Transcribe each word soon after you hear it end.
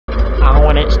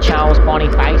and it's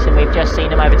C.Boniface, and we've just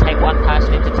seen him overtake one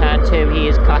person into turn 2. He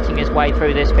is cutting his way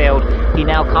through this field. He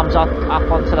now comes up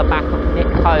onto the back of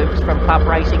Nick Holmes from Club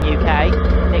Racing UK.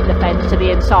 Nick defends to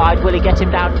the inside. Will he get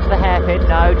him down to the hairpin?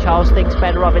 No, Charles thinks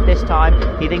better of it this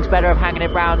time. He thinks better of hanging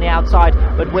it round the outside,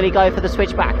 but will he go for the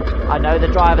switchback? I know the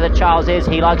driver that Charles is.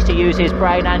 He likes to use his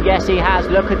brain, and yes, he has.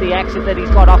 Look at the exit that he's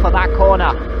got off of that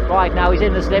corner. Right, now he's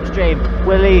in the slipstream.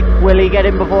 Will he get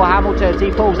him before Hamilton's?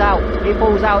 He pulls out,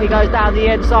 he goes down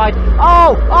the inside.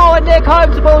 Oh, and Nick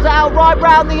Holmes pulls out right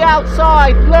round the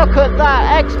outside. Look at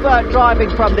that, expert driving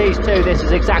from these two. This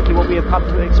is exactly what we have come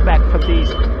to expect from these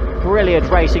brilliant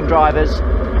racing drivers.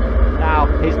 Now,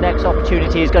 his next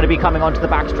opportunity is going to be coming onto the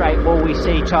back straight. Will we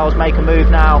see Charles make a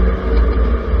move now?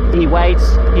 He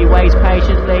waits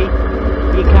patiently.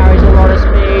 He carries a lot of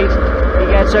speed. He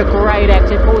gets a great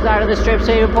exit, pulls out of the strip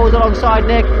seam and pulls alongside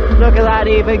Nick. Look at that,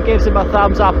 even gives him a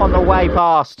thumbs up on the way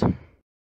past.